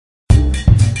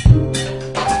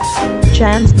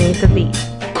Shams made the beat.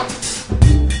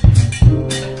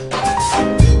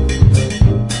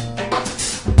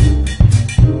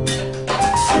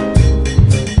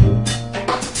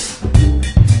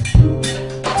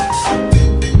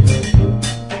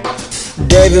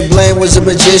 Blaine was a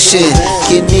magician.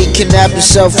 Niek kidnapped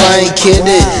himself, I ain't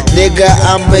kidding. Nigga,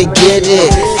 I'ma get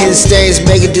it. His stains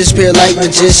make it disappear like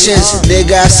magicians.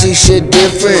 Nigga, I see shit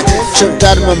different. Tripped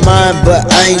out of my mind, but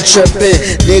I ain't tripping.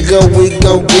 Nigga, we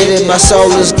gon' get it. My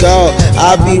soul is gone.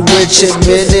 I'll be rich in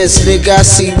minutes. Nigga, I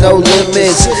see no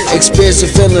limits. Experience a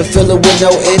feeling with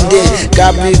no ending.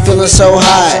 Got me feeling so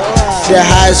high. The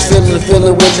highest feeling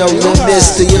with no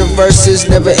limits. The universe is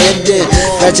never ending.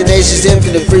 Imagination's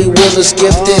infinite, free will is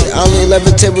gifted. Only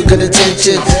levitate with good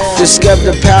intention.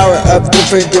 Discover the power of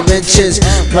different dimensions.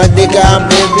 My nigga, I'm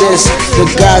in this. The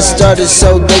God started,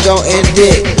 so they gon' end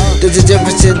it. There's a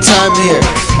difference in time here,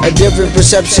 a different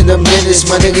perception of minutes.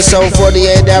 My nigga, so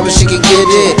 48 hours she can get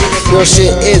it. Real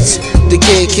shit, it's the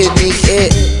kid Niek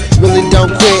it. Really don't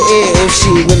quit it. If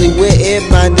she really with it,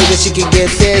 my nigga, she can get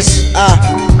this.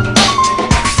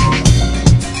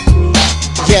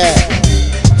 Yeah,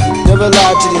 never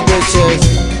lie to these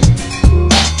bitches.